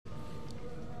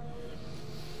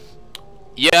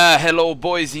Yeah, hello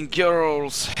boys and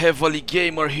girls,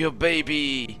 HeavilyGamer here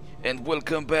baby, and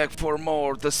welcome back for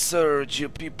more The Surge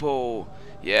people.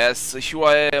 Yes, here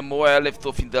I am where I left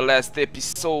off in the last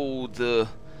episode.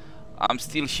 I'm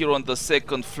still here on the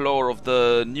second floor of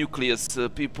the Nucleus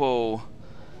people.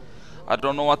 I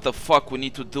don't know what the fuck we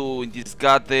need to do in this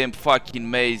goddamn fucking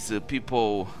maze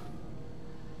people.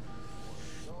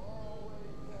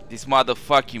 This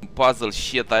motherfucking puzzle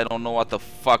shit, I don't know what the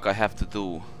fuck I have to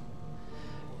do.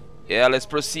 Yeah, let's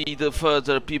proceed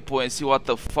further people and see what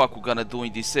the fuck we're gonna do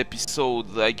in this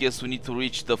episode. I guess we need to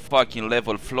reach the fucking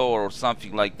level floor or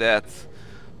something like that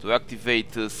to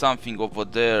activate something over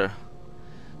there,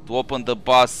 to open the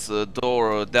bus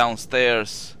door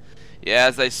downstairs. Yeah,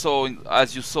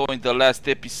 as you saw in the last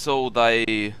episode,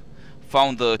 I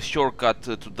found a shortcut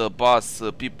to the bus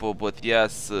people, but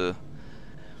yes,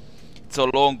 it's a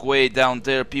long way down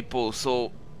there people,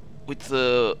 so with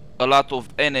a lot of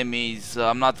enemies,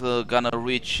 I'm not gonna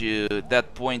reach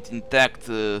that point intact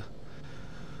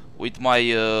with my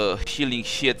healing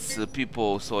shits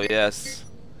people, so yes.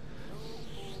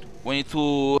 We need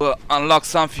to unlock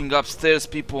something upstairs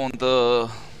people on the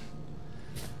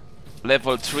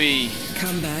level 3.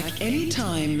 Come back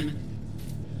anytime.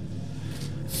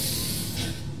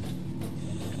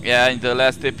 Yeah, in the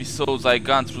last episodes I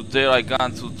gone through there,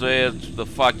 to the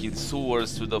fucking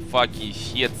sewers, to the fucking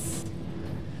shits.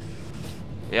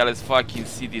 Yeah, let's fucking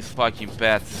see this fucking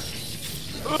path.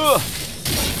 Ugh.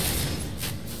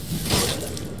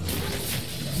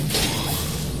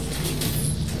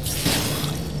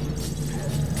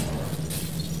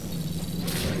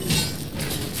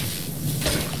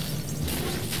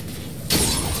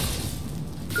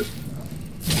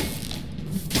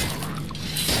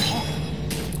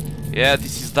 Yeah,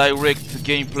 this is direct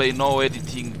gameplay, no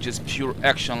editing, just pure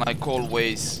action like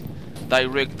always.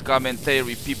 Direct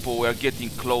commentary people, we are getting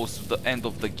close to the end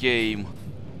of the game.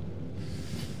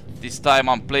 This time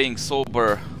I'm playing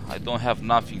sober, I don't have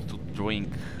nothing to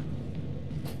drink.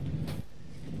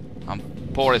 I'm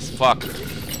poor as fuck.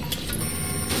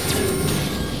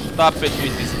 Stop it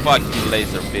with this fucking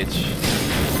laser, bitch.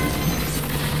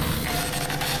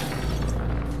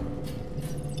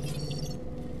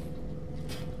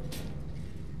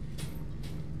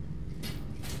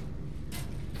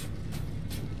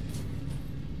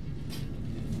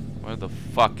 Where the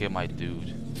fuck am I,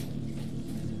 dude?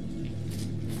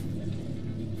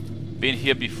 Been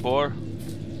here before?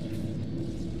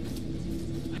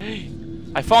 Hey,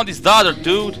 I found his daughter,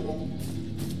 dude.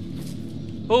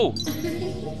 Who?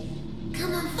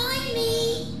 Come and find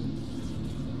me.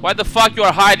 Why the fuck you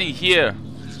are hiding here?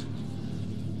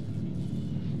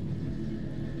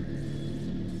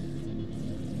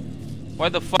 Why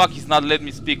the fuck he's not letting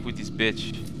me speak with this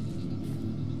bitch?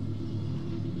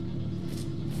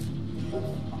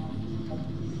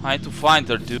 I need to find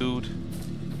her, dude.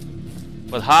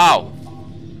 But how?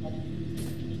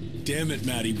 Damn it,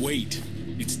 Maddie, wait.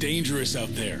 It's dangerous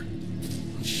out there.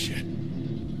 Oh, shit.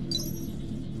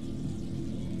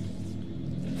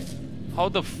 How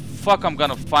the fuck I'm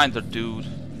gonna find her, dude?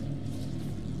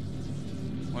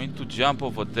 I need to jump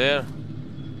over there.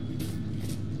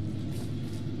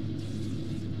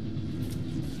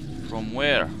 From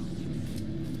where?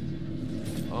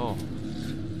 Oh.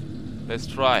 Let's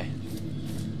try.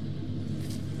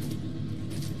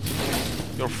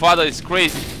 Your father is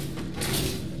crazy.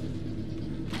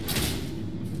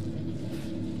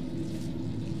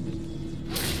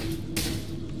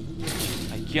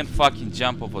 I can't fucking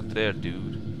jump over there,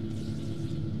 dude.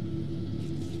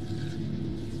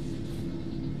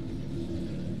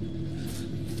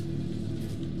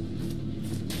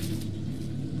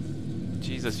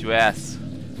 Jesus, you ass.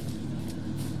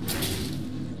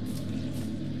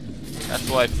 That's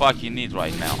what I fucking need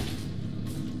right now.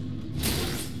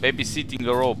 Babysitting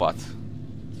a robot.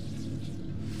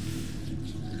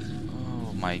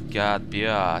 Oh my god,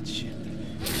 biatch.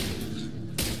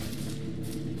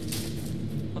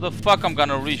 How the fuck I'm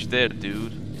gonna reach there,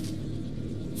 dude?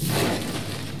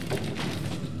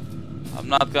 I'm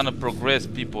not gonna progress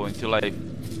people until I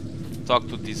talk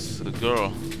to this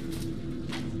girl.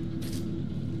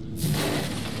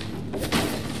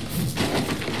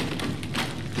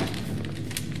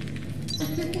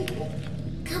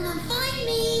 Come and find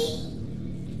me.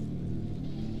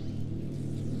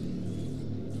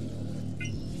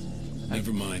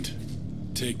 Never mind.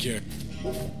 Take care.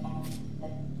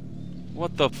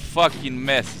 What the fucking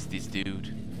mess is this,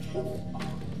 dude?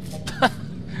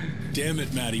 Damn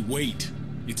it, Maddie, wait.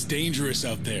 It's dangerous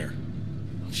out there.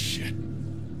 Oh, shit.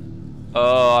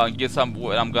 I guess I'm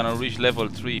gonna reach level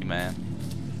 3, man.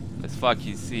 Let's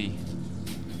fucking see.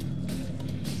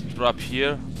 Drop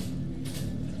here.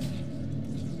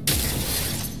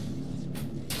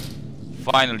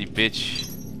 Finally, bitch.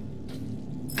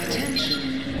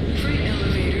 Attention. Freight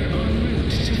elevator en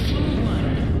route to floor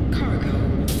 1. Cargo.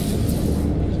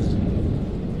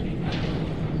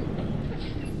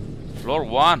 Floor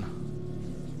 1.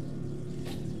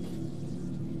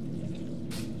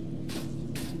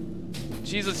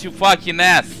 Jesus, you fucking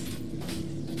ass.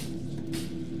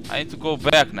 I need to go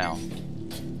back now.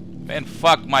 Man,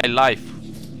 fuck my life.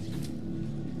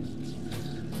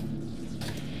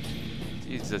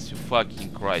 Jesus, you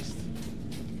fucking Christ.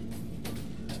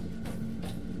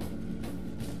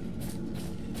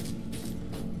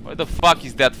 Where the fuck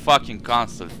is that fucking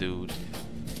console, dude?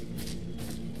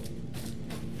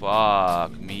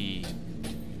 Fuck me.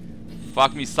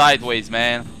 Fuck me sideways,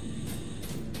 man.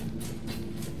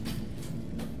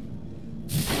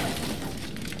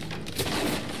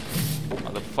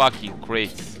 Motherfucking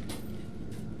crates.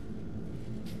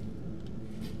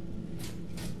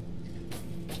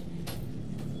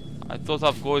 I thought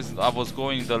I was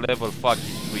going the level fucking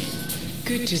 3.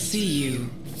 Good to see you.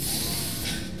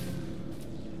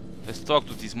 Let's talk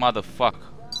to this motherfucker.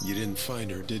 You didn't find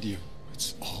her, did you?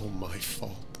 It's all my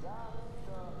fault.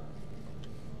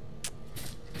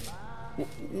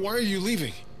 Why are you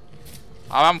leaving?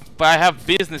 I have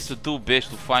business to do, bitch,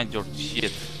 to find your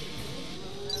shit.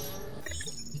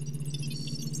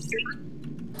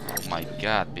 Oh my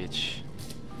god, bitch.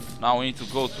 Now we need to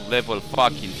go to level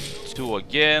fucking 2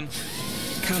 again.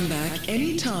 Come back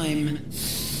anytime.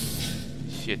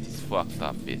 Shit is fucked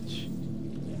up, bitch.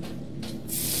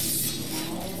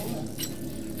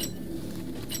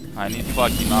 I need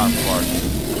fucking arm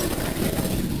parts.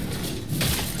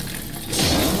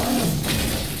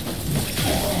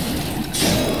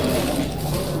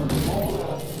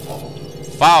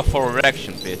 Powerful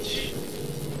erection, bitch.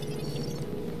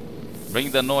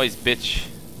 Bring the noise, bitch.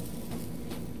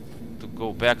 To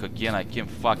go back again, I can't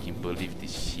fucking believe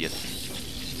this shit.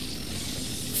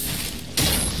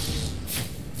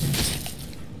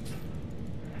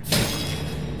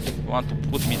 You want to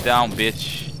put me down,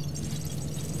 bitch?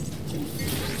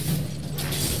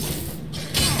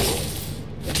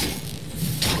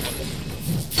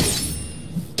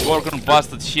 Working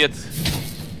busted shit.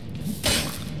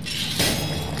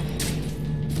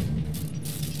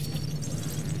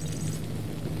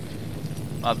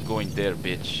 Not going there,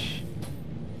 bitch.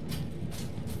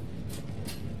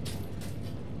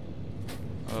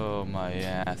 Oh my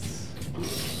ass.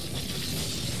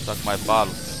 Suck my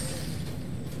balls.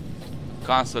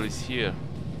 Console is here.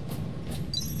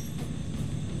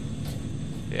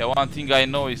 Yeah, one thing I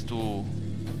know is to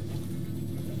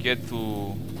get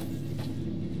to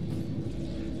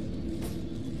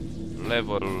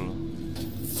level.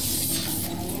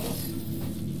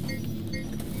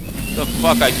 The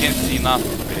fuck, I can't see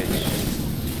nothing, bitch.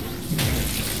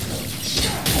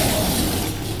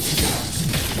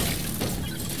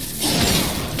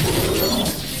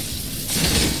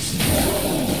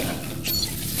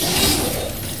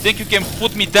 Think you can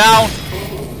put me down?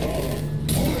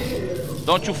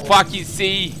 Don't you fucking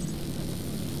see?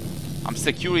 I'm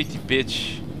security,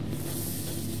 bitch.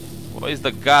 Where is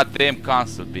the goddamn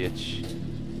console, bitch?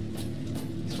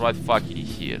 It's right fucking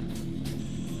here.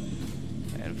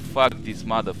 And fuck this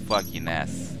motherfucking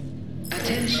ass.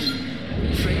 Attention.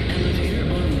 Freight elevator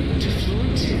en route to floor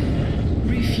 2.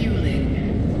 Refueling.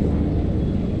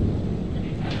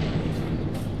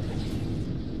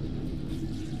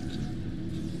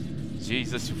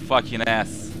 Jesus, you fucking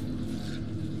ass.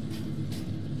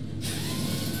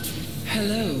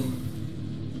 Hello.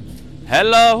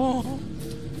 Hello?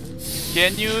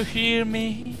 Can you hear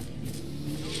me?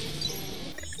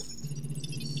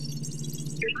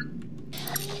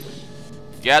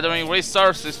 Gathering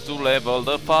resources to level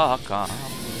the fuck up.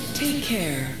 Take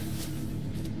care.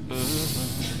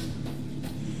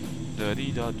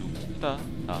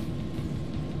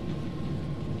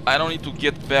 I don't need to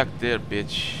get back there,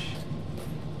 bitch.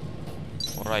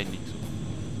 Or I need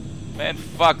to. Man,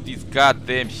 fuck this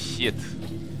goddamn shit.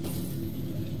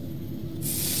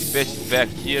 Bitch is back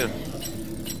here.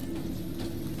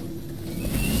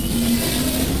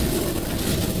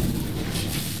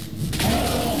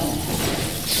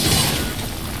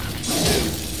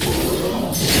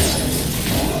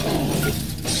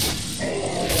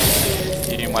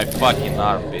 Give me my fucking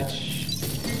arm, bitch.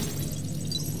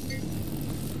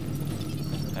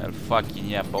 Hell fucking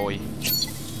yeah, boy.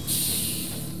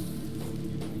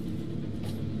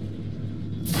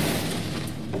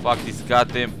 Fuck this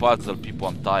goddamn puzzle, people,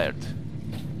 I'm tired.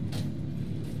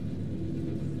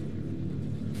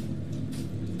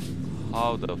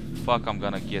 How the fuck I'm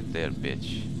gonna get there,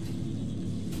 bitch?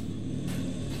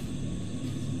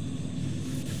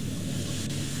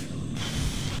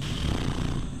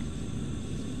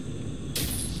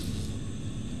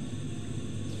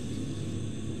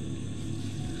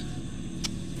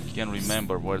 can't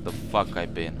remember where the fuck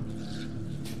I've been.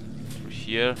 Through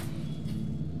here.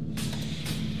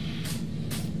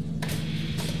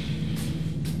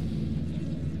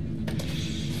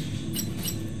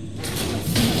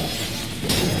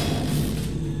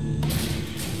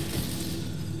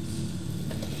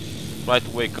 Try to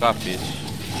wake up, bitch.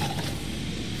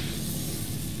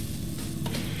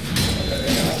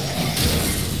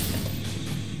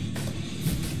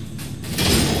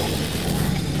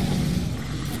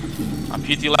 I'm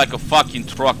hitting like a fucking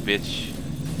truck, bitch.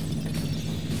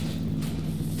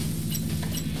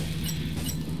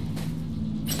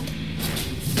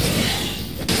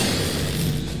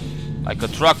 Like a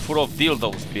truck full of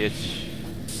dildos, bitch.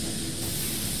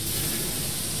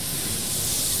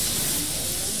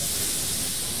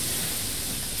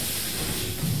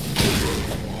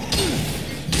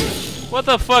 What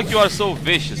the fuck, you are so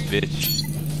vicious, bitch.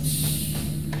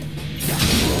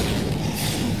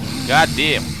 God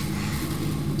damn.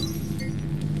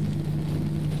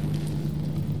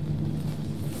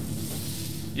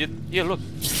 Yeah, look.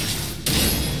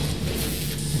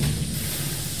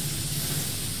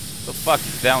 The fuck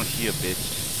is down here,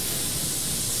 bitch?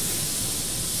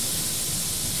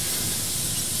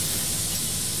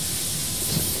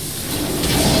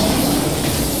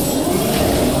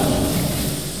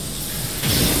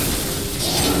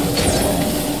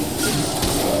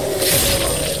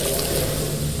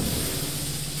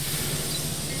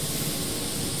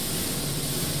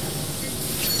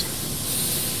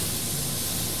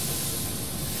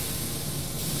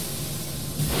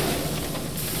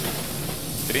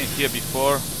 Been here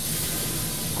before?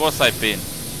 Of course I've been.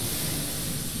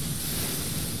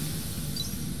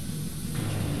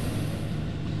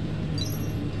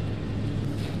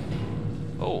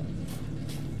 Oh.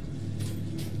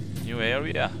 New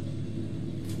area?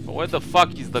 But where the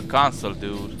fuck is the console,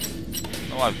 dude?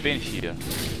 No, I've been here.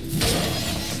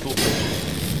 Stupid.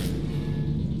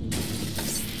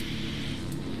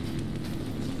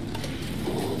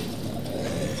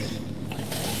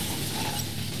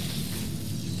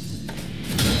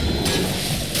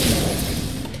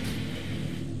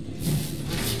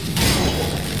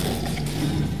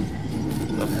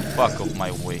 Fuck off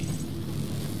my way.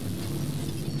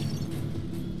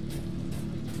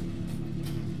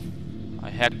 I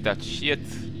hacked that shit.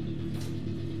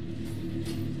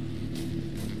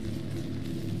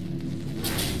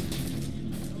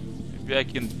 Maybe I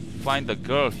can find a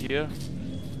girl here.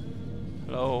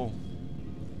 Hello.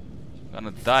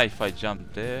 Gonna die if I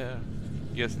jump there.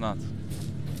 Guess not.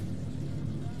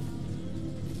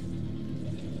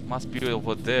 Must be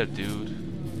over there, dude.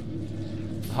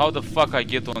 How the fuck I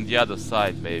get on the other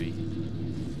side, baby?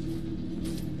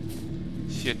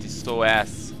 Shit is so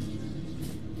ass.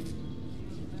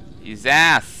 His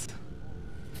ass.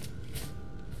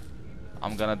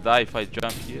 I'm gonna die if I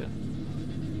jump here.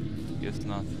 Guess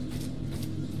not.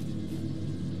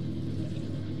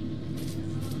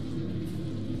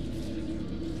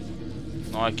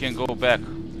 No, I can't go back.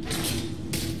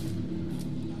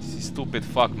 This is stupid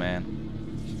fuck, man.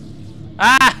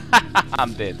 Ah!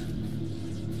 I'm dead.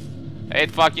 8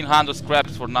 fucking 100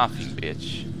 scraps for nothing,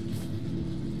 bitch.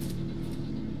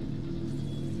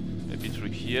 Maybe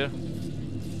through here.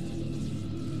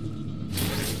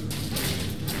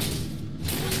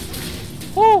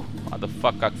 Whoo!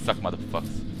 Motherfucker, suck,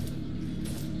 motherfuckers.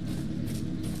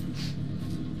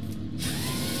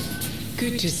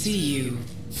 Good to see you.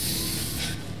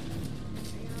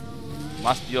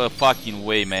 Must be a fucking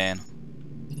way, man.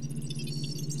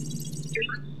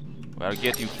 We are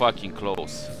getting fucking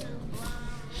close.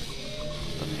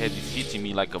 The head is hitting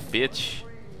me like a bitch.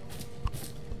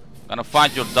 Gonna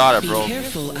find your daughter, bro. Be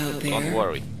careful out there. Don't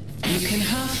worry. You can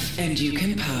huff and you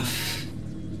can puff.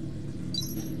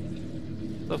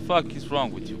 What the fuck is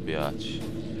wrong with you, biatch?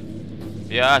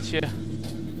 Biatch?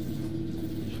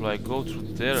 Should I go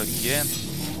through there again?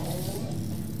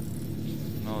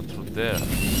 No, through there.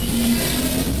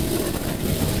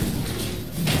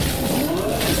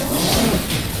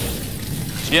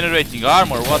 Generating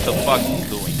armor? What the fuck is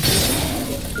doing?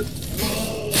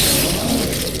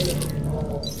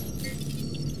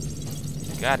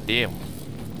 God damn.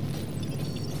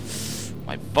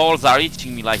 My balls are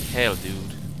itching me like hell,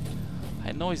 dude.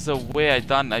 I know it's a way I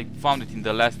found it in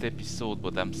the last episode,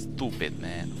 but I'm stupid,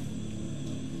 man.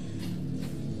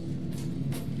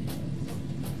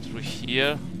 Through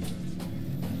here.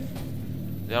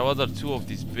 There are other 2 of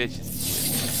these bitches here.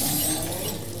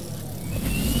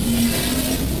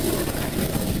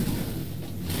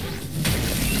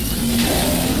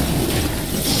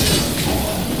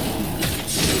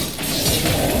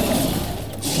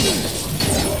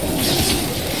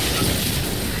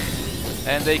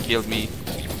 And they killed me.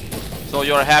 So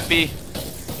you're happy?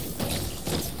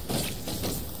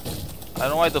 I don't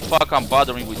know why the fuck I'm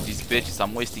bothering with these bitches.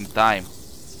 I'm wasting time.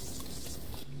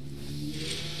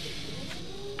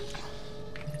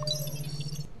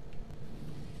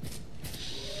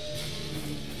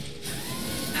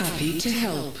 Happy to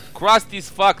help. Cross this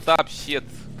fucked up shit.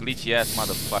 Glitchy ass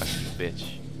motherfucking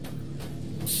bitch.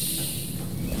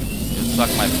 Just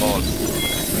suck my balls.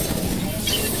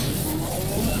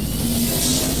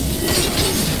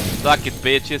 Suck it,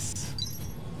 bitches.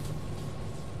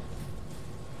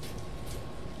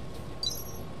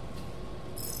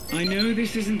 I know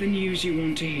this isn't the news you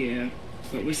want to hear,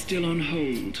 but we're still on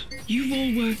hold. You've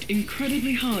all worked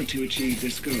incredibly hard to achieve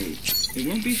this goal. It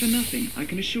won't be for nothing, I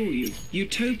can assure you.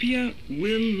 Utopia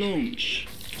will launch.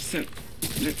 So,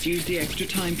 let's use the extra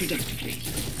time productively.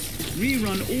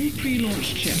 Rerun all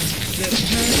pre-launch checks. Let's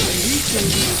prepare and refill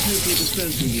the Utopia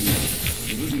dispersal unit.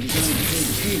 It wasn't designed to hold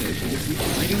the payload for this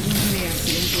mission. I don't want any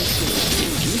accidents or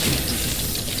spills.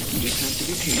 You just have to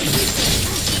be patient.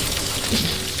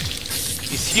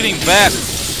 He's healing back.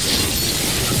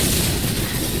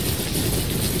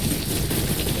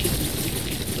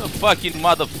 The fucking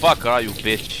motherfucker are you,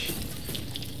 bitch?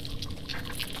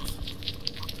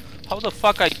 How the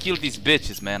fuck I kill these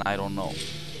bitches, man? I don't know.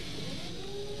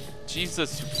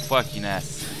 Jesus, you fucking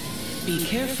ass. Be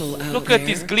careful out Look there. at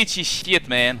this glitchy shit,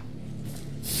 man.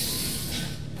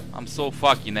 I'm so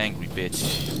fucking angry, bitch.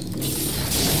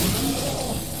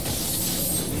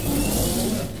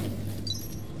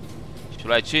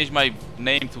 Should I change my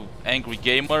name to Angry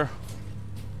Gamer?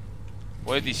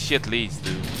 Where this shit leads,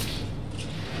 dude?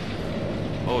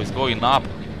 Oh, it's going up.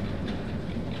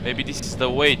 Maybe this is the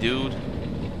way, dude.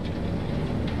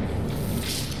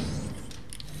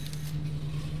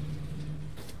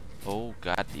 Oh,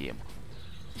 goddamn.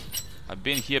 I've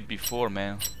been here before,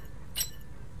 man.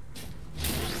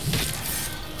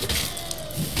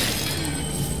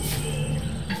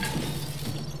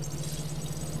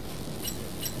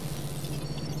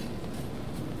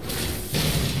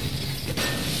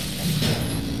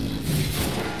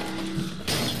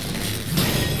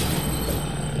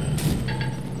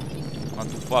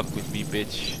 Fuck with me,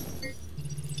 bitch.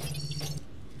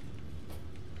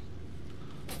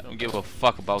 I don't give a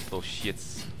fuck about those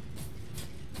shits.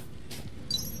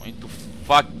 I need to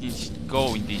fucking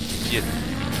go in this shit.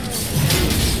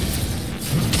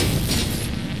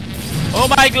 Oh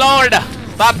my lord!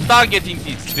 Stop targeting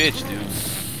this bitch, dude.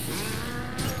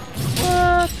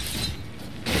 What?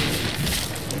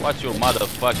 Watch your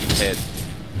motherfucking head.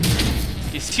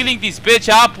 He's healing this bitch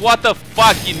up? What a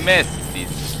fucking mess is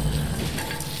this?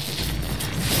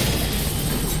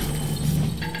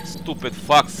 Stupid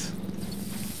fucks.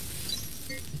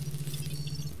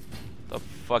 The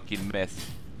fucking mess.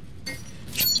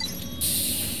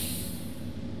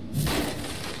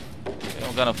 Okay,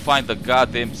 I'm gonna find the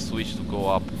goddamn switch to go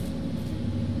up.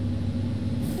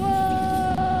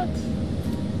 What?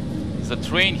 Is a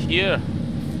train here?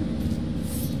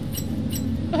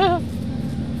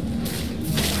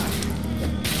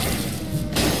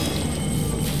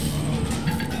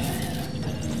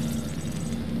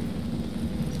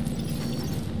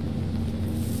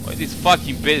 This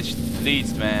fucking bitch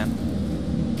leads, man.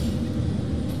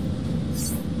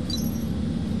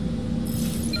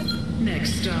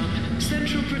 Next stop,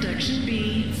 Central Production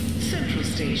B, Central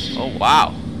Station. Oh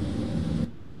wow.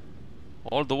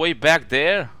 All the way back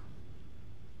there?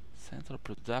 Central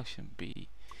Production B.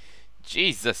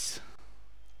 Jesus.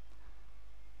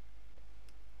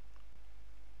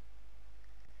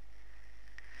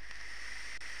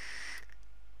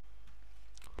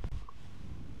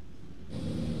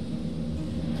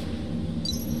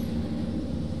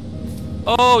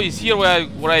 Oh, he's here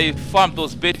where I farmed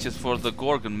those bitches for the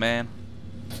Gorgon, man.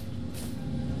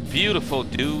 Beautiful,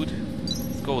 dude.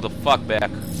 Let's go the fuck back.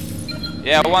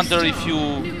 Yeah, I wonder if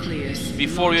you, Nucleus.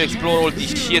 before you explore all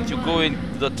this shit, you go in,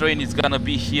 the train is gonna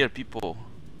be here, people.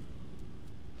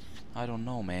 I don't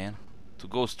know, man. To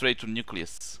go straight to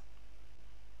Nucleus.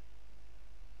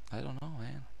 I don't know,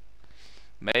 man.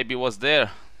 Maybe it was there.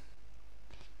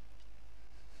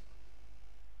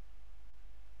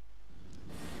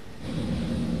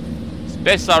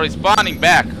 Best are respawning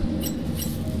back.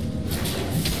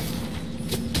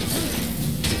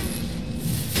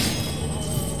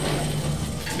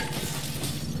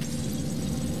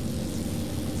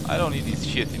 I don't need this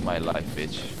shit in my life,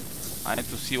 bitch. I need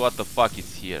to see what the fuck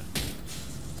is here.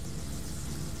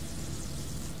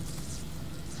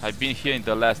 I've been here in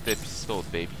the last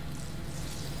episode, baby.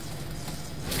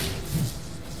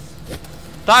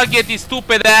 Target this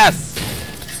stupid ass!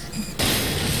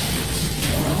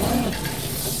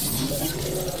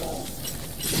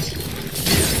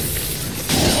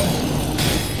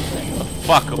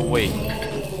 fuck away.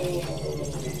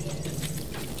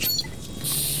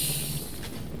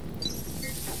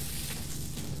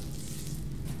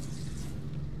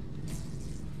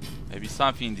 Maybe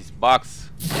something in this box.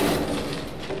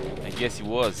 I guess it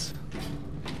was.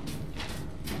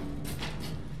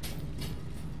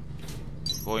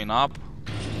 Going up.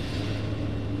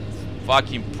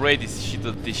 Fucking pray this shit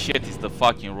is the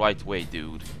fucking right way,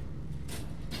 dude.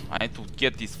 I need to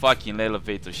get this fucking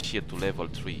elevator shit to level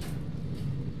 3.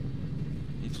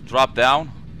 Need to drop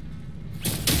down.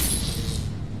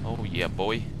 Oh yeah,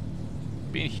 boy.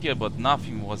 Been here, but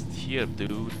nothing was here,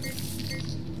 dude.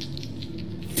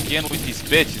 Again with these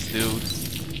bitches, dude.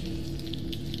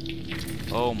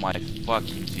 Oh my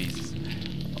fucking Jesus.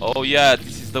 Oh yeah,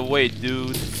 this is the way,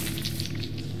 dude.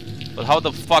 But how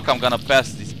the fuck I'm gonna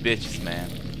pass these bitches, man?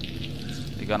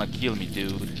 They're gonna kill me,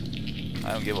 dude.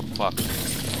 I don't give a fuck.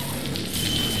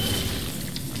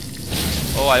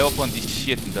 Oh, I opened this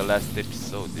shit in the last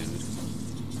episode, dude.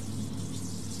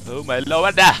 Oh my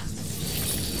lord!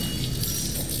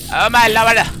 Oh my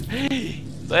lord!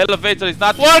 The elevator is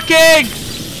not working!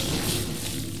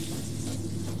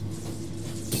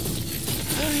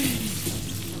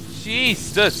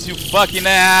 Jesus, you fucking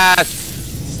ass!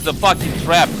 This is the fucking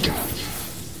trap.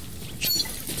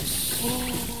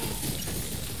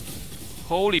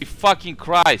 Holy fucking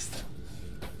Christ!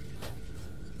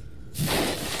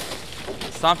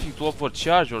 Something to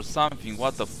overcharge or something.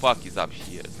 What the fuck is up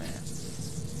here, man?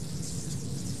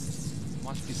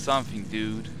 Must be something,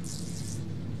 dude.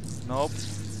 Nope.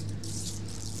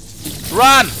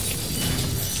 Run!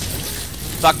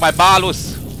 Suck my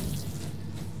balus.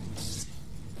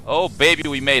 Oh baby,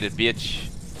 we made it, bitch.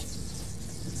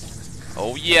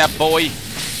 Oh yeah, boy.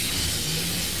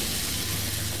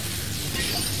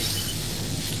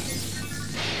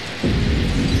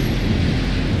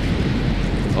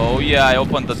 Oh yeah, I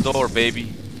opened the door,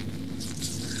 baby.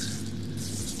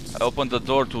 I opened the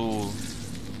door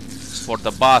for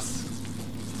the boss.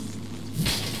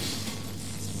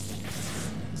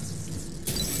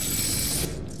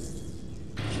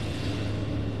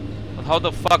 But how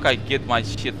the fuck I get my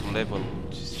shit to level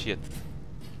shit?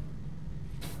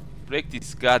 Break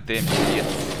this goddamn shit.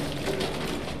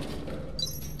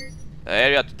 The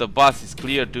area to the boss is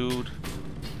clear, dude.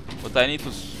 But I need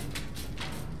to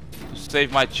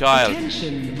save my child.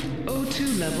 Attention!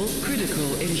 O2 levels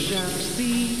critical in shaft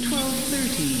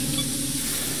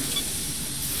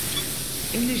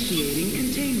C-1230. Initiating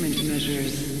containment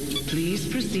measures. Please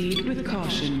proceed with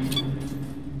caution.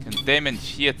 Containment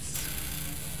shits.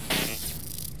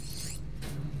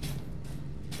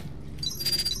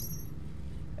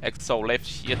 Exo left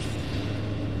shit.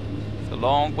 It's a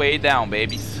long way down,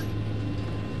 babies.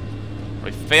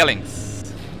 Refailings.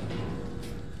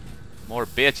 More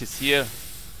bitches here.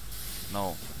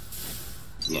 No.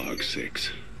 Log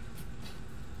 6.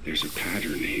 There's a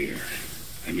pattern here.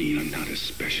 I mean, I'm not a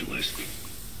specialist,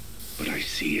 but I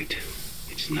see it.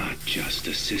 It's not just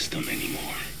a system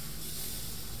anymore.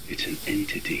 It's an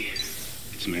entity.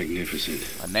 It's magnificent.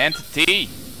 An entity?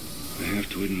 I have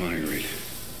to admire it.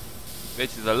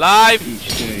 Bitch is alive!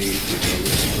 Each day, it's a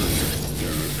whisper.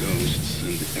 There are ghosts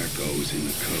and echoes in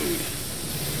the code.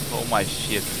 Oh my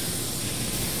shit.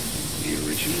 The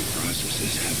original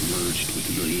processes have merged with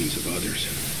millions of others.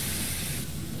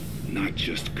 Not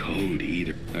just code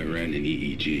either. I ran an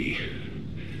EEG.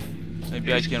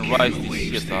 Maybe I can rise this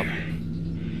shit up.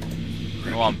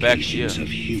 No, I'm back here. Of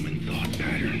human thought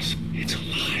patterns. It's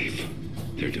alive.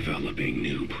 They're developing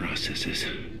new processes.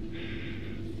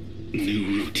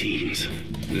 New routines.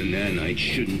 The nanites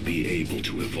shouldn't be able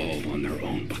to evolve on their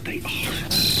own, but they are.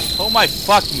 Oh my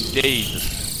fucking days.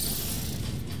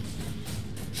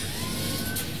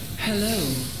 Hello.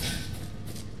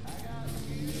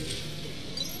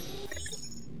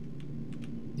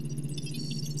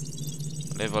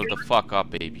 Level the fuck up,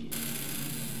 baby.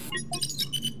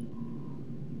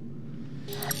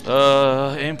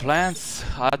 Implants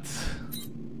at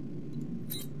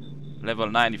level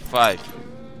 95.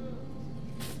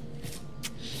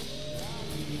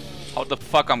 How the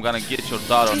fuck I'm gonna get your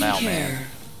daughter now, man?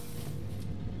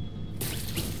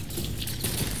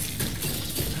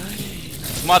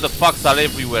 These motherfuckers are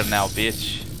everywhere now,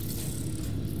 bitch.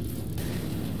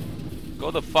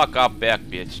 Go the fuck up back,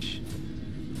 bitch.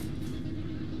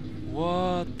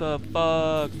 What the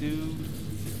fuck, dude?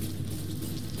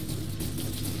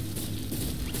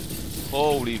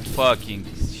 Holy fucking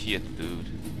shit, dude.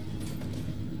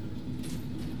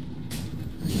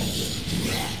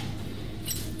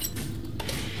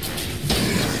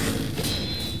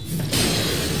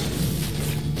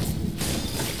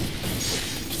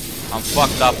 I'm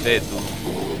fucked up dead, dude.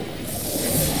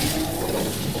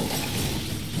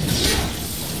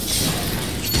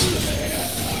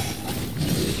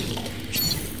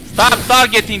 Stop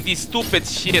targeting this stupid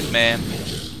shit, man.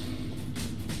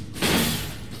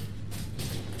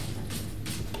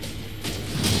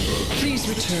 Please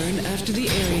return after the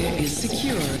area is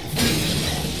secured.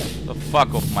 The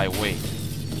fuck off my way.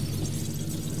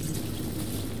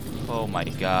 Oh my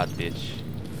god, bitch.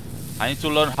 I need to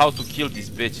learn how to kill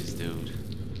these bitches, dude.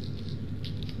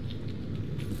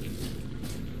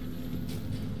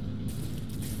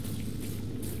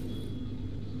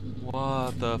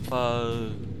 What the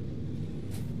fuck?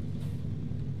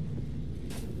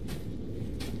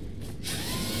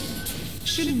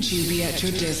 Shouldn't you be at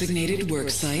your designated work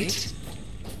site?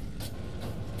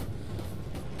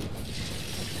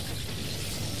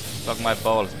 Fuck my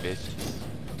balls, bitch.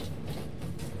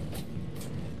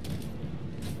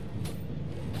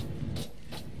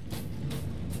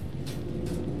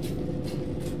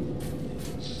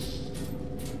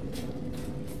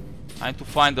 I need to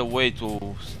find a way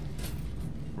to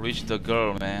reach the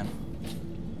girl, man.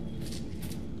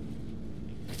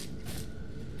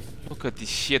 Look at this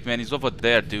shit, man. He's over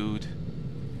there, dude.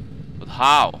 But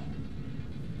how?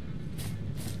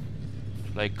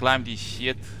 Like, climb this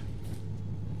shit?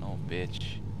 No, bitch.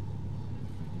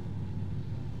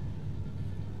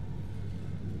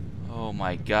 Oh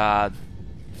my god.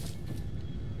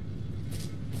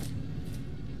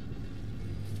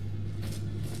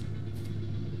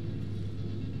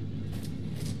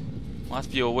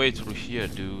 Must be a way through here,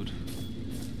 dude.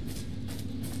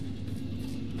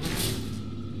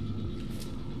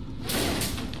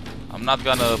 I'm not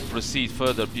gonna proceed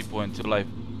further, people, until I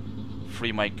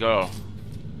free my girl.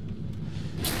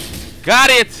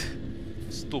 Got it!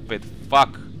 Stupid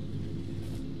fuck.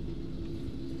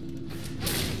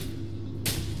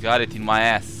 Got it in my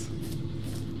ass.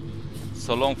 It's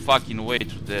a long fucking way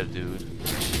through there, dude.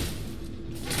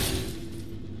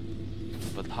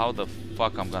 But how the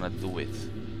fuck I'm gonna do it?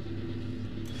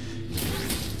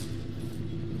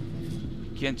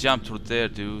 Can't jump through there,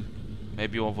 dude.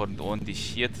 Maybe over on this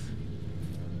shit.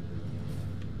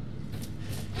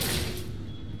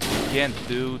 Can't,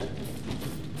 dude.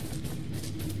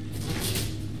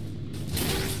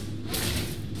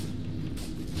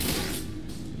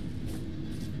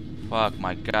 Fuck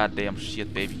my goddamn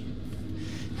shit, baby.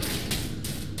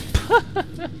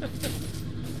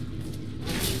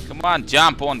 Come on,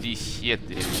 jump on this shit,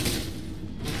 dude.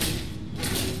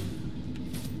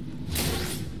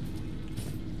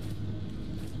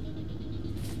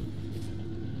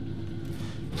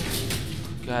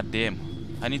 God damn.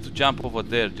 I need to jump over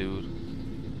there, dude.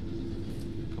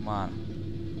 Come on.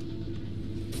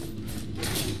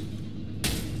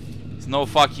 There's no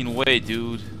fucking way,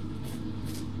 dude.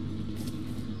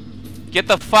 Get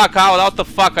the fuck out. How the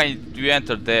fuck you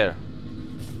entered there?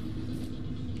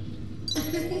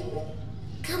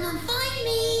 Come and find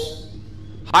me.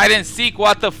 Hide and seek,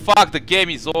 what the fuck? The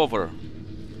game is over.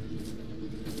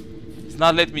 It's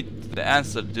not letting me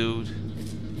answer, dude.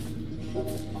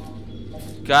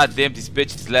 God damn, this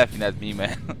bitch is laughing at me,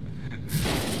 man.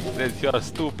 Says you're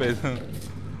stupid.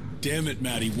 Damn it,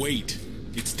 Maddie, wait.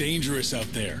 It's dangerous out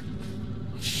there.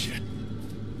 Shit.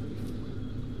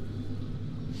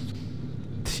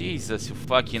 Jesus, you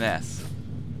fucking ass.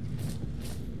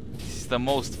 This is the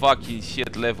most fucking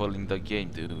shit level in the game,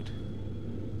 dude.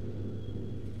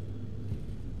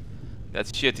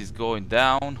 That shit is going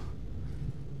down.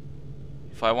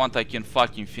 If I want, I can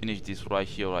fucking finish this right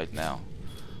here, right now.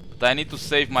 But I need to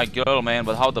save my girl, man.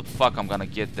 But how the fuck I'm gonna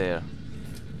get there?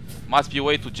 Must be a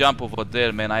way to jump over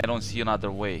there, man. I don't see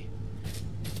another way.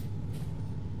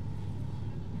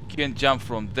 Can't jump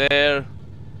from there.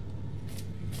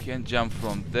 Can't jump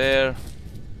from there.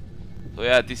 So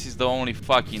yeah, this is the only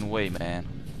fucking way, man.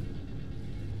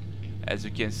 As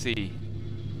you can see,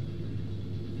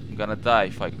 I'm gonna die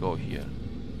if I go here.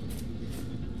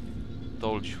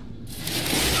 Told you.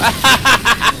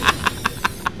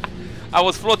 I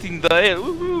was floating in the air.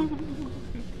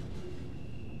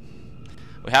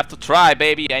 We have to try,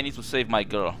 baby. I need to save my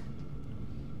girl.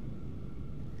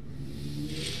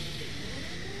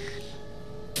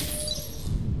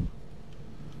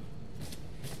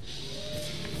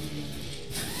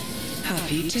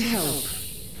 Happy to help.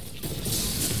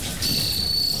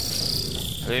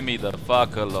 Leave me the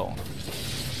fuck alone,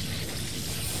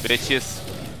 bitches.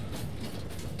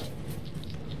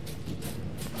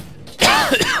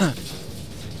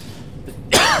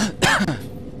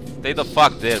 Stay the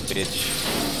fuck there, bitch.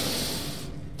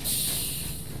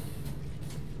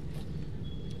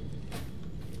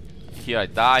 Here I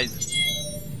died.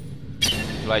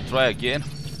 Will I try again?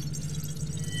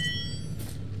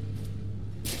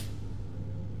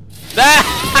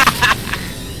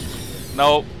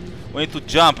 No, we need to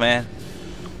jump, man.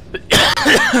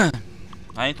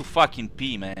 I need to fucking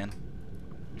pee, man.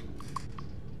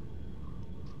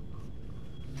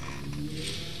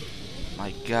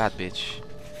 My god, bitch.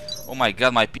 Oh my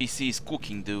god, my PC is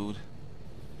cooking, dude.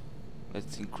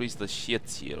 Let's increase the shit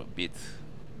here a bit.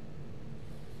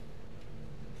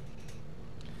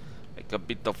 Make a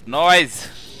bit of noise.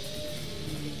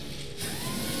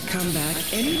 Come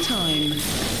back anytime.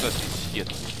 Such shit.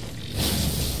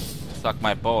 Suck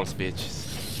my balls, bitches.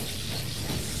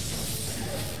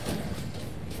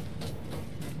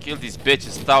 Killed these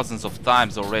bitches thousands of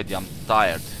times already. I'm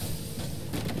tired.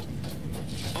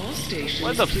 All stations,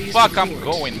 Where the please fuck I'm report.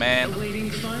 going, man? Awaiting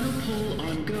final poll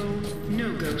on go,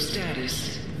 no-go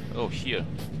status. Oh, here.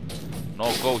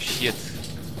 No go shit.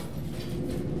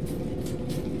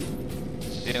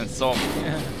 Didn't saw me.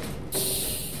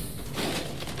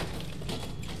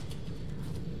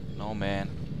 No, man.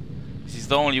 This is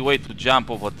the only way to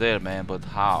jump over there, man, but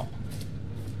how?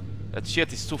 That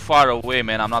shit is too far away,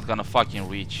 man. I'm not gonna fucking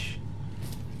reach.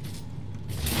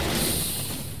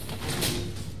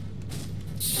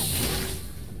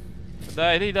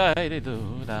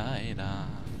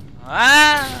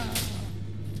 Ah!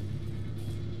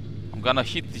 I'm gonna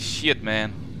hit this shit,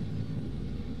 man.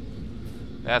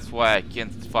 That's why I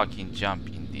can't fucking jump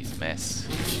in this mess.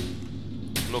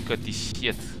 Look at this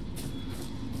shit.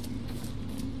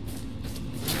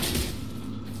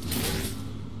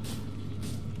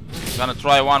 Gonna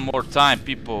try one more time,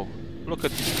 people. Look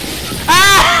at this.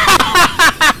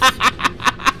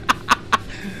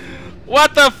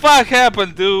 What the fuck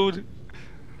happened, dude?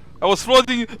 I was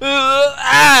floating.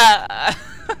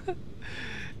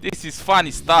 This is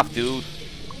funny stuff, dude.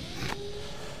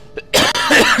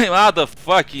 What the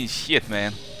fucking shit,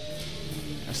 man.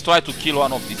 Let's try to kill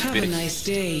one of these Have spirits. a nice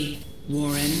day,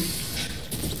 Warren.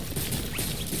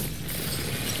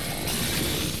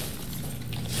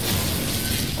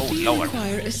 Oh, Do you Lord.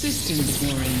 require assistance,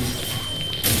 Warren?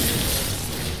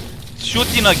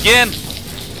 Shooting again.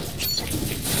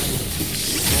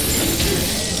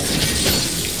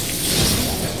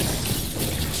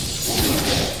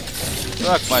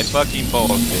 Fuck my fucking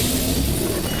balls,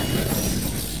 dude.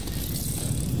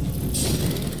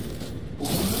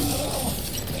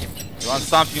 You want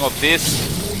something of this?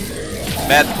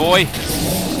 Bad boy?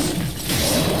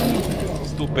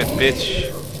 Stupid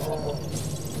bitch.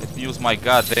 Let me use my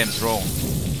goddamn drone.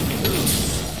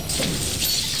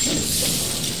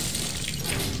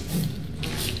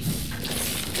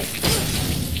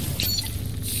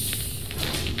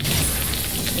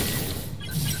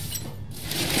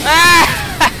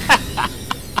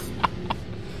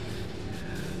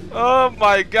 Oh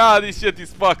my god, this shit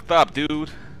is fucked up, dude.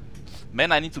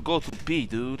 Man, I need to go to pee,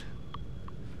 dude.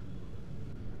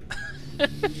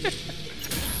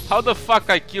 How the fuck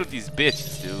I killed these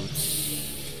bitches,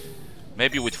 dude?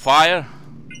 Maybe with fire?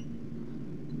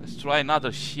 Let's try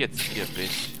another shit here,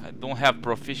 bitch. I don't have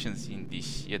proficiency in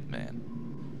this shit, man.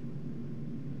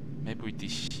 Maybe with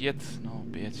this shit? No,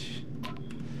 bitch.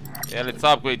 Yeah, let's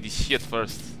upgrade this shit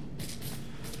first.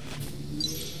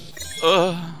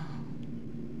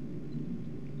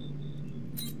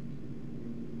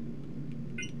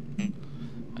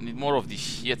 I need more of this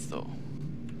shit though.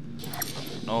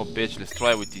 No, bitch, let's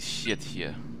try with this shit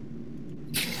here.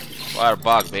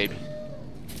 Firebug, baby.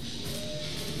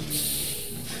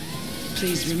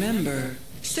 Please remember,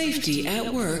 safety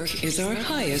at work is our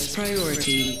highest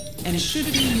priority and should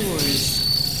be yours.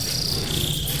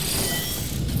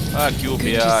 Fuck you,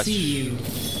 Good to bitch. see you.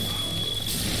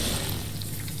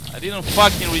 I didn't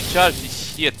fucking recharge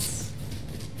this shit.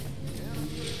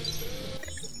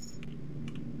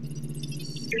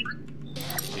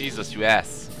 Jesus, you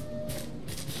ass.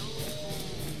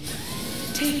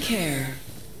 Take care.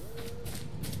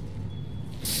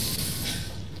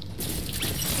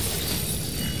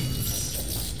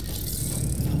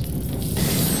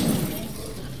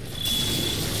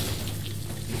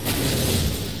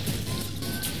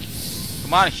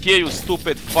 Come on here, you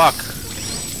stupid fuck.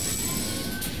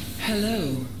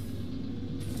 Hello.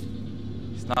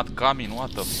 It's not coming.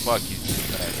 What the fuck is this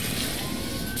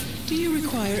guy? Do you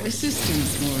require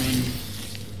assistance, Warren?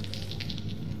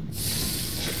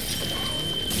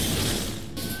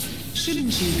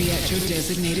 Shouldn't you be at your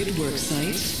designated work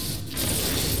site?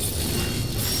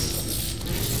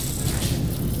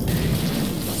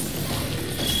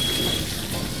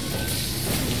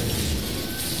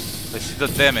 Let's see the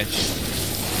damage.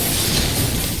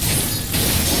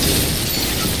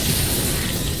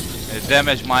 It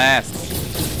damaged my ass.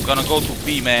 I'm gonna go to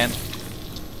B, man.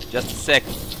 Just a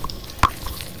second.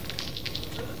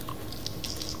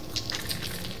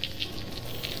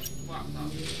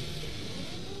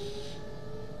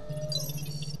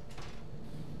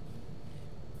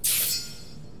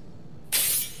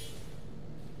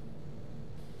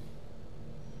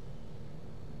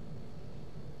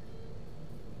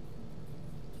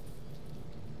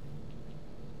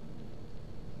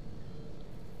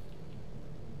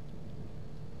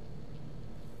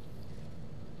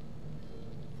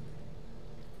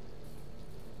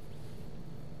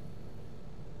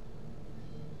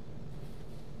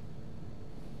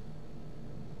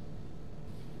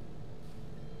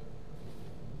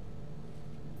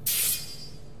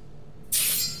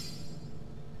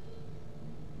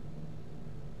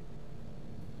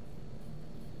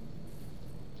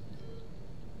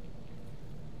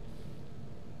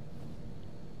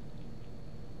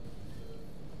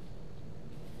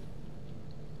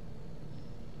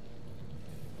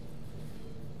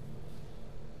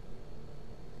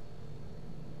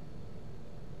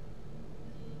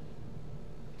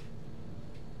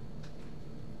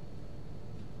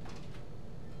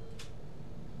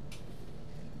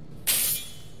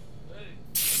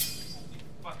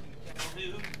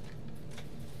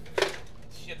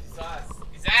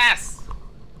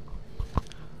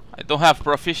 don't have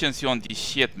proficiency on this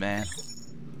shit, man.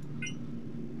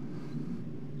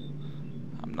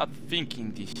 I'm not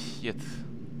thinking this shit.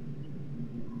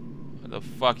 What the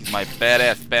fuck is my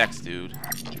badass packs, dude?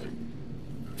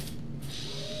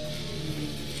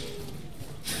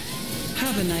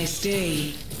 Have a nice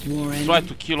day, Warren. Try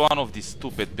to kill one of these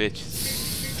stupid bitches.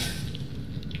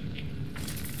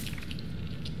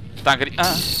 Tangri.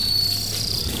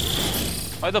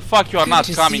 Why the fuck you are not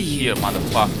coming here,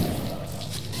 motherfucker?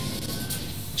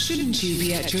 Shouldn't you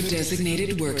be at your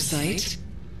designated work site?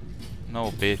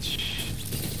 No, bitch.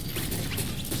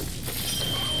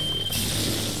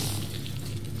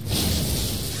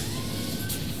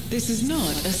 This is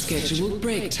not a scheduled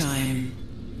break time.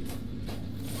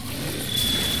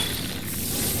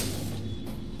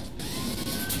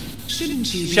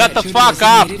 Shouldn't you be Shut at the your fuck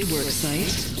up! designated work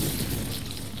site?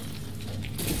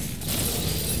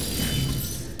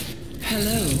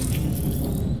 Hello.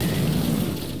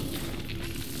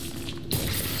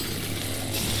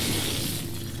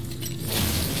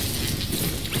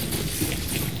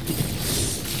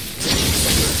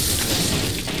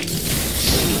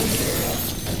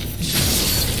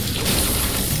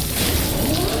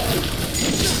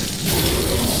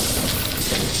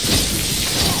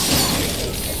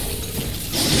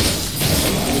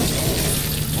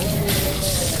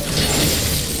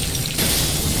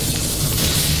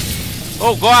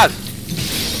 Oh God!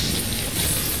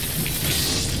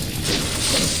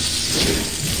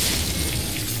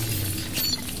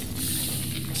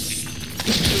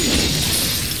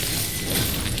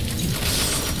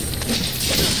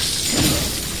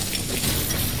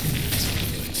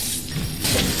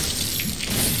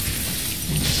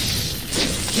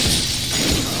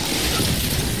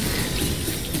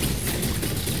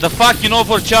 The fucking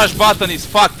overcharge button is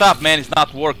fucked up, man. It's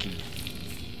not working.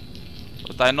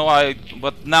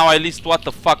 But now at least what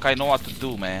the fuck I know what to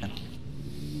do, man.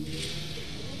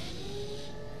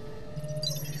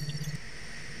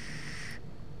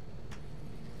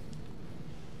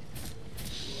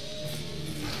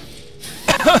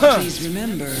 Please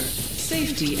remember,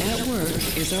 safety at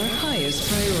work is our highest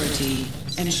priority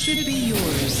and should be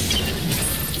yours.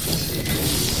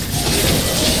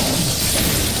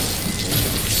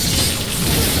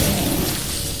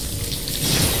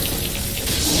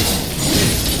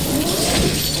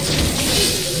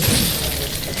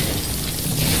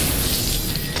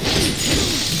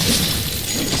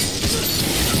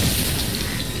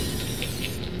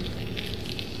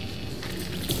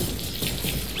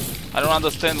 I don't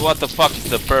understand what the fuck is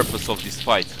the purpose of this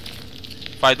fight.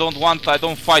 If I don't want, I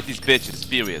don't fight these bitches,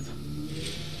 period.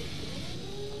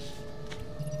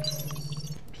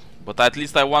 But at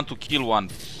least I want to kill one.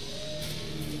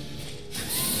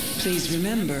 Please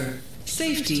remember,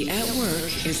 safety at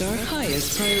work is our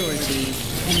highest priority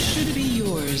and should be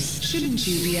yours. Shouldn't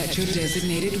you be at your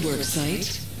designated work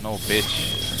site? No, bitch.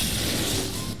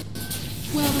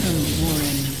 Welcome,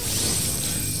 Warren.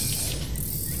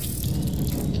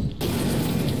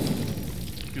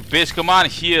 You bitch, come on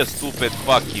here, stupid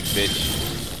fucking bitch.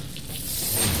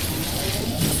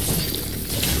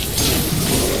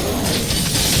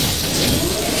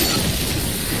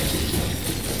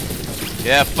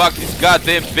 Yeah, fuck these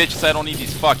goddamn bitches, I don't need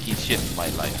this fucking shit in my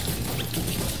life.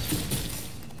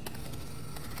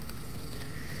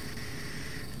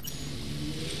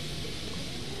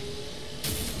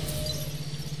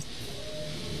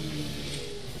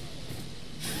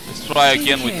 Let's try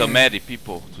again with the Mary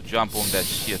people to jump on that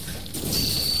shit.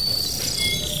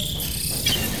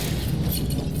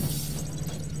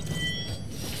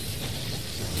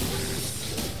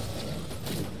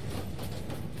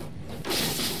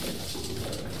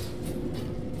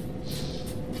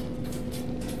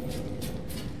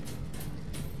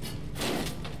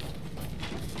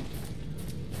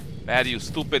 Mary, you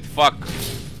stupid fuck.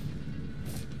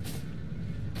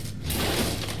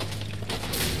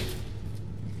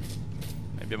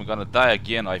 Maybe I'm gonna die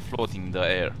again by floating in the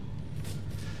air.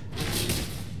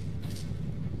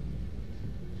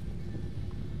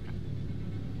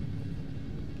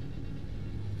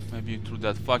 Maybe through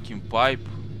that fucking pipe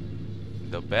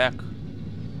in the back.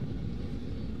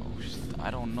 Oh shit, I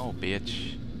don't know,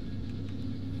 bitch.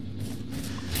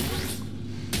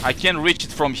 I can't reach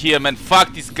it from here, man.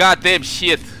 Fuck this goddamn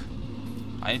shit.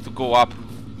 I need to go up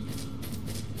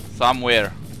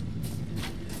somewhere.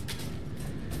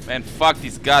 Man, fuck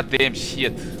this goddamn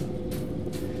shit. This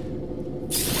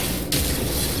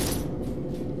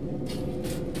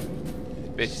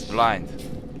bitch is blind.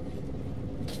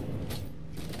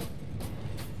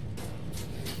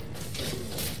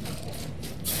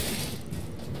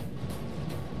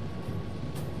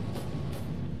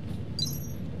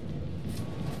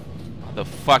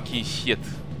 Motherfucking shit.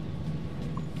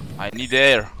 I need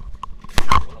air. Put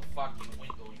a fucking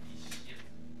window in this shit.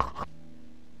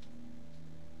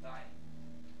 Die.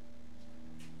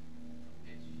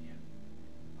 Bitch here.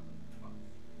 Motherfucker.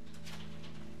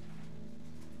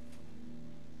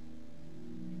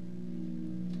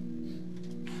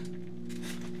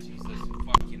 Jesus, you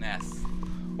fucking ass.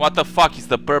 What the fuck is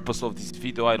the purpose of this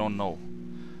video? I don't know.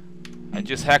 I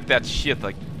just hacked that shit,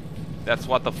 like, that's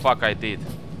what the fuck I did.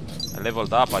 I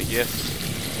leveled up, I guess.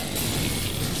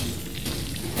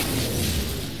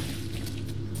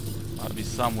 I'll be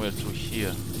somewhere through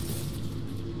here.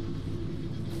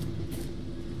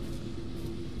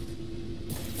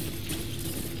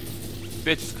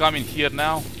 Bitch is coming here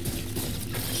now.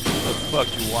 What the fuck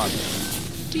you want?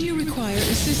 Do you require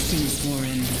assistance,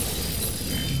 Warren?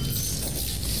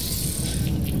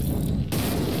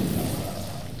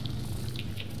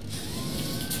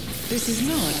 This is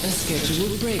not a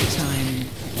scheduled break time.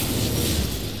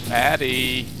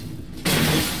 Maddie.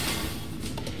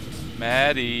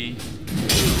 Maddie.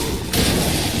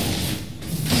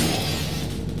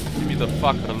 Leave me the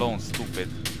fuck alone, stupid.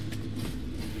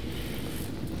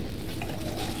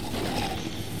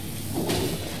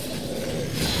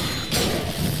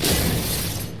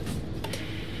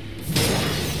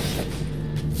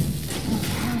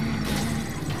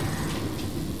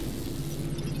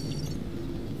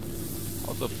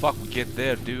 How the fuck we get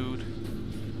there, dude?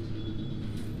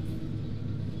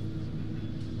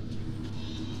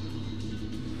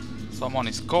 Someone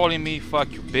is calling me,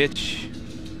 fuck you, bitch.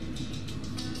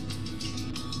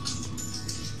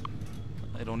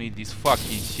 I don't need this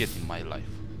fucking shit in my life.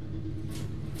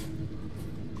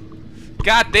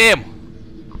 God damn!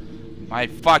 My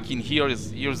fucking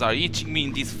ears are itching me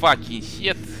in this fucking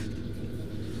shit.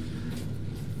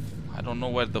 I don't know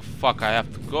where the fuck I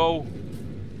have to go.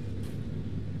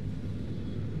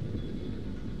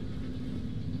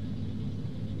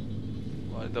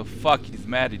 Where the fuck is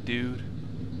Maddie, dude?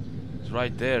 It's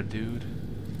right there, dude.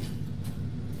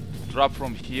 Drop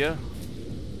from here.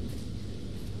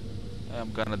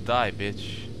 I'm gonna die,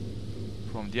 bitch.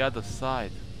 From the other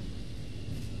side.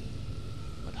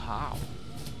 But how?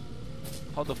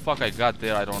 How the fuck I got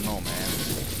there, I don't know, man.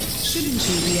 Shouldn't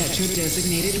you be at your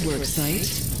designated work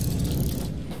site?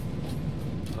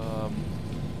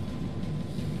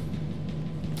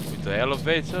 With the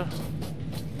elevator?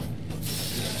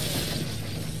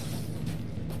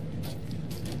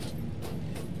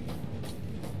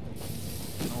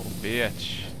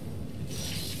 Bitch.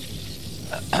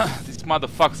 These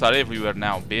motherfuckers are everywhere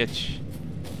now, bitch.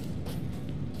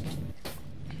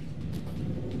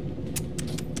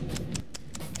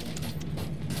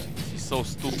 This is so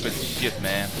stupid shit,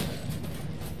 man.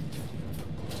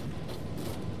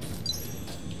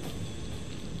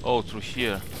 Oh, through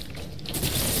here.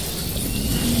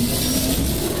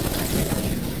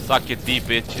 Suck it deep,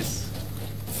 bitches.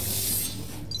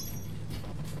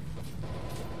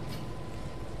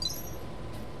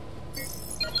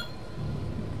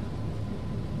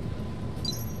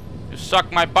 Suck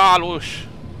my balush.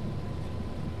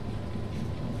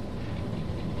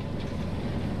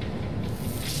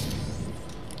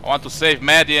 I want to save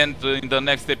Maddie, and in the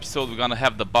next episode we're gonna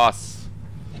have the boss.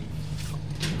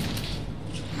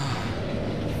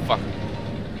 Fuck.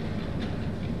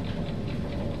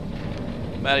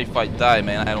 Man, if I die,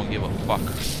 man, I don't give a fuck.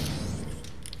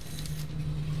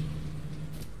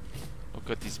 Look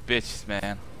at these bitches,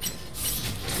 man.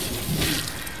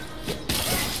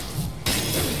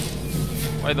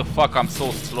 Why the fuck I'm so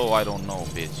slow, I don't know,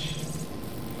 bitch.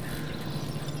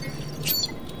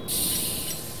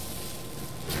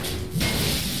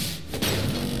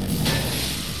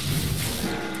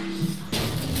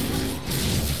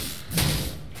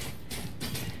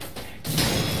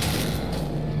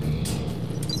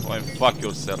 Go and fuck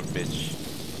yourself, bitch.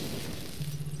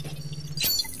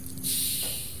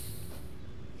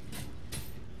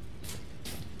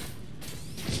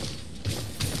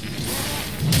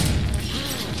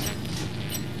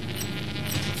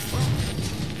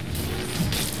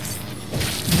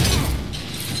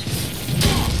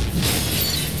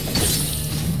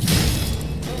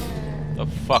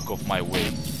 Fuck off my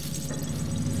way.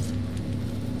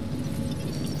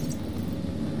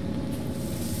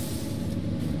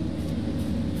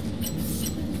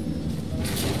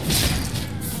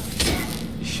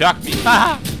 He shocked me.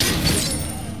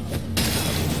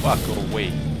 Fuck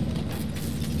away.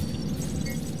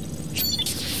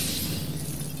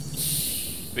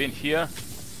 Been here?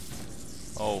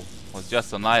 Oh, was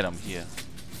just an item here.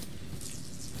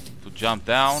 To jump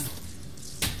down.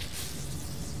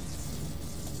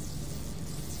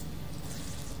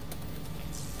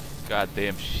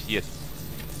 Goddamn shit.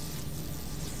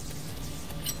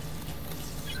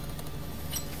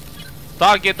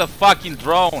 Target the fucking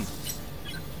drone.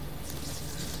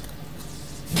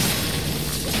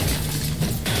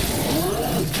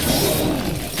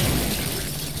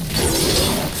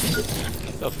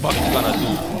 What the fuck is gonna do?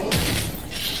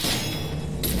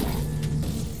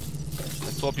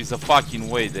 Let's hope he's a fucking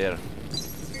way there.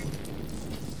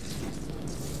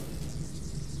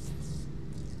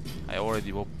 I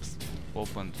already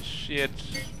opened shit.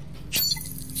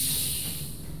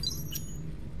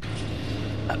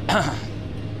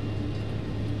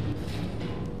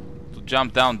 To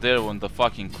jump down there on the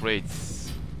fucking crates.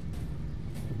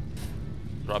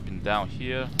 Dropping down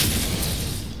here.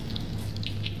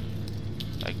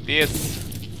 Like this.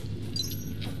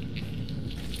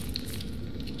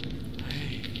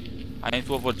 I need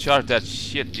to overcharge that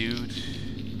shit, dude.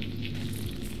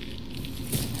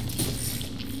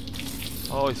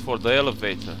 Oh, it's for the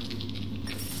elevator.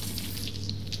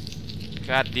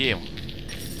 God damn.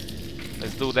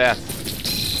 Let's do that.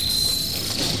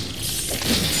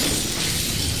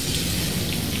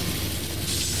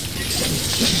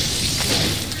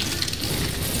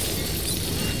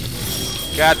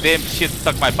 God damn shit,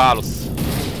 stuck my balls.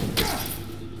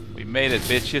 We made it,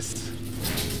 bitches.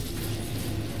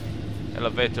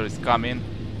 Elevator is coming.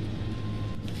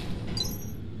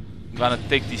 I'm gonna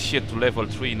take this shit to level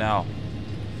 3 now.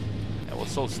 That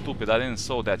was so stupid, I didn't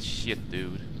saw that shit,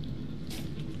 dude.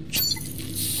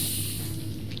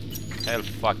 Hell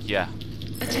fuck yeah.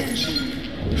 Attention.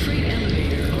 Freight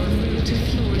elevator en route to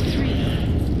floor 3.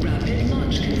 Rapid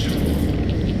launch control.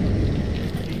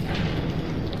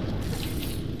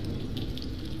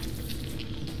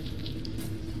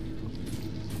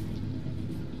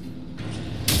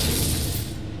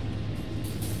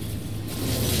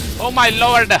 Oh my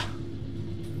lord!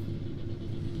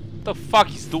 What the fuck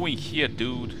is doing here,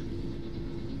 dude?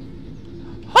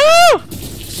 Woo!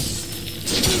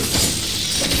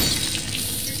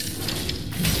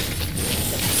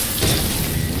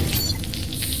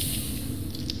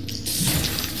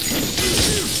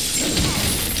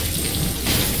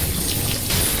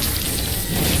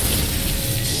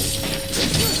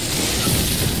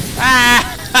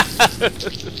 Ah!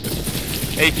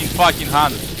 18 fucking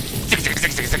hundred.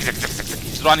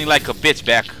 He's running like a bitch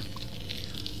back.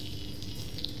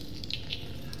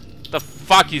 The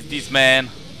fuck is this, man?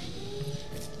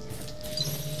 At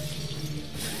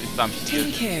least I'm here.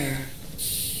 Take care.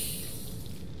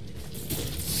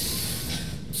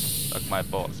 Suck my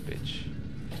balls, bitch.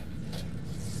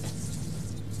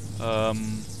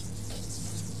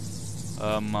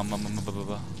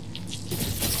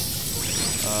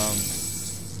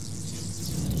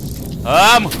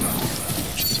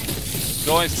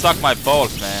 Go and suck my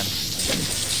balls, man.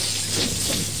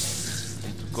 I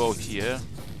need to go here.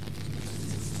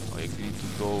 Oh, I need to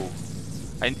go.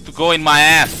 I need to go in my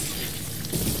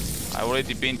ass. I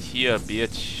already been here,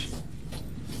 bitch.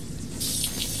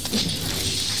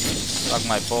 Suck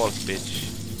my balls, bitch.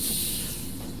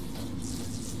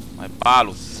 My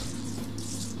balls.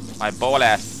 My ball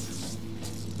ass.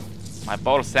 My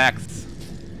ball sacks.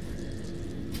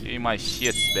 Give me my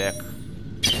shits back.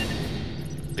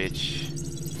 Bitch.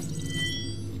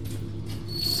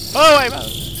 Oh my god.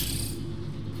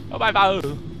 Oh my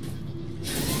god.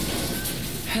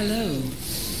 Hello.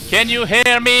 Can you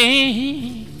hear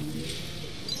me?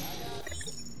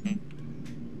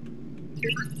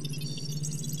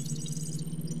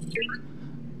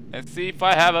 Let's see if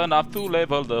I have enough to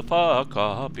level the fuck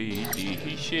up in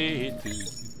this shit.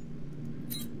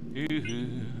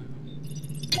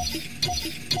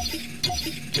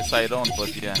 Guess I don't,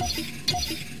 but yeah.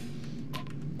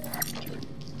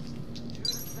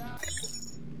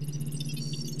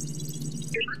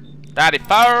 Daddy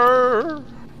power!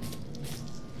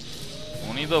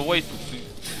 We need a way to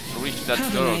reach that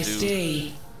Have girl, a nice dude.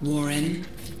 day, Warren.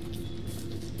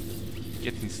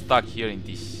 Getting stuck here in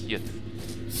this shit.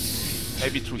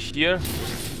 Maybe through here?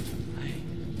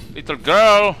 Little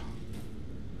girl!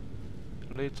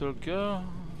 Little girl.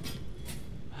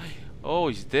 Oh,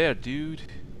 he's there, dude.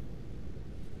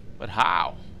 But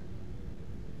how?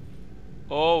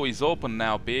 Oh, he's open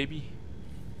now, baby.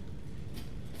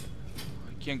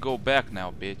 I can't go back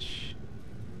now, bitch.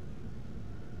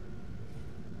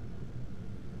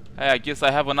 Hey, I guess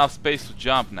I have enough space to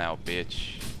jump now,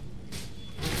 bitch.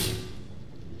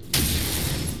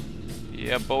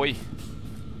 Yeah, boy.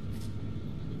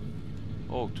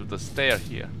 Oh, to the stair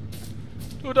here.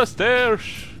 To the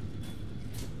stairs!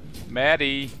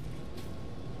 Maddie.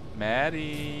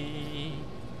 Maddie.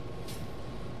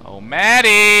 Oh,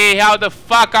 Maddie! How the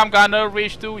fuck I'm gonna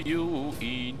reach to you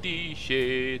in this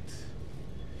shit?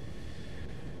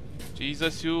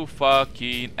 Jesus, you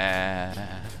fucking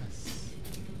ass.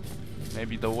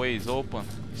 Maybe the way is open.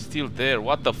 Still there.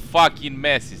 What the fucking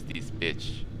mess is this,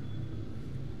 bitch?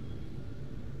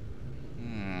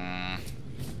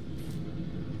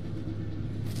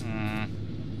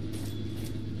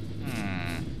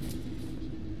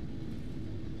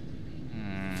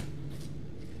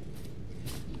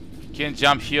 Can't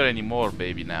jump here anymore,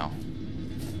 baby, now.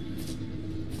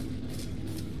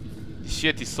 This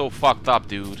shit is so fucked up,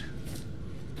 dude.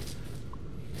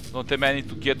 Don't tell me I need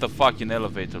to get the fucking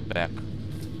elevator back.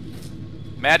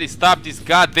 Maddie, stop this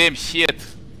goddamn shit.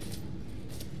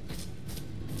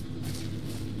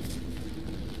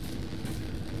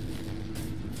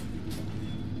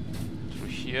 Through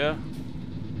here.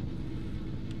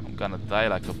 I'm gonna die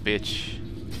like a bitch.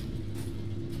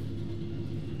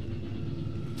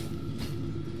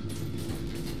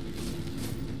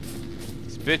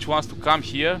 This bitch wants to come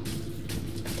here.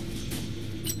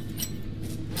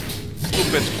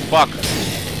 Stupid fuck.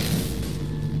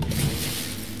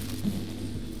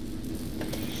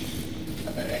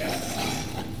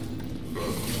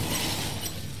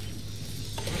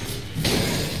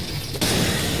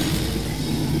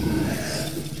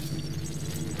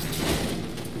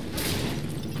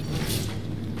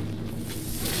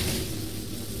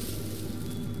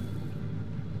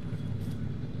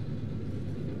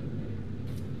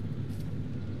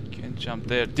 Can't jump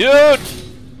there, dude!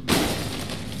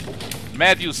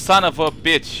 Mad, you son of a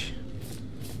bitch.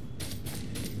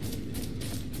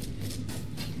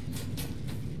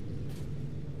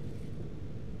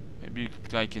 Maybe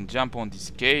I can jump on this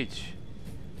cage.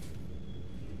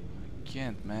 I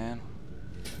can't, man.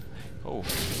 Oh.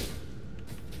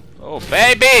 Oh,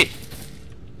 baby!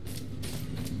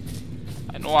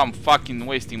 I know I'm fucking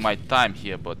wasting my time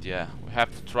here, but yeah, we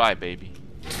have to try, baby.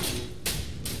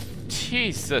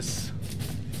 Jesus.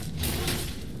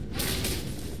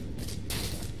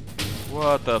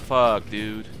 What the fuck,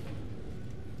 dude?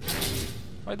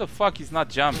 Why the fuck is not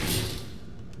jumping?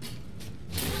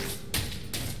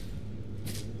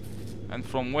 And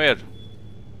from where?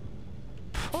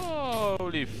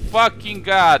 Holy fucking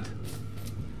god!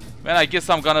 Man, I guess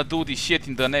I'm gonna do this shit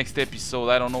in the next episode.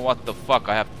 I don't know what the fuck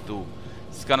I have to do.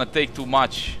 It's gonna take too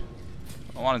much.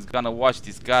 No one is gonna watch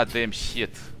this goddamn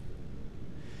shit.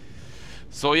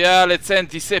 So yeah, let's end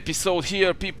this episode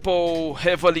here, people.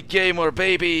 HeavilyGamer,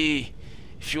 baby.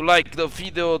 If you like the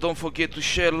video, don't forget to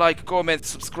share, like, comment,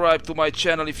 subscribe to my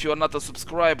channel if you are not a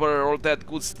subscriber, all that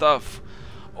good stuff.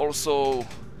 Also,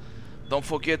 don't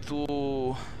forget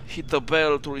to hit the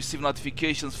bell to receive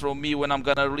notifications from me when I'm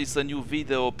gonna release a new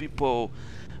video, people.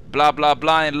 Blah blah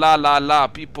blah and la la la,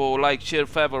 people. Like, share,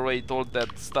 favorite, all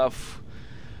that stuff.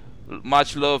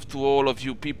 Much love to all of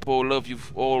you, people. Love you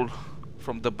all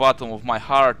from the bottom of my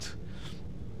heart.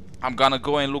 I'm gonna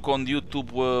go and look on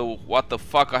YouTube what the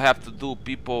fuck I have to do,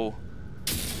 people,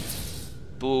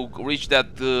 to reach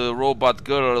that robot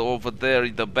girl over there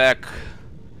in the back.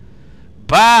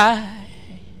 Bye!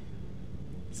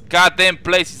 This goddamn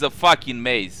place is a fucking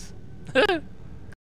maze.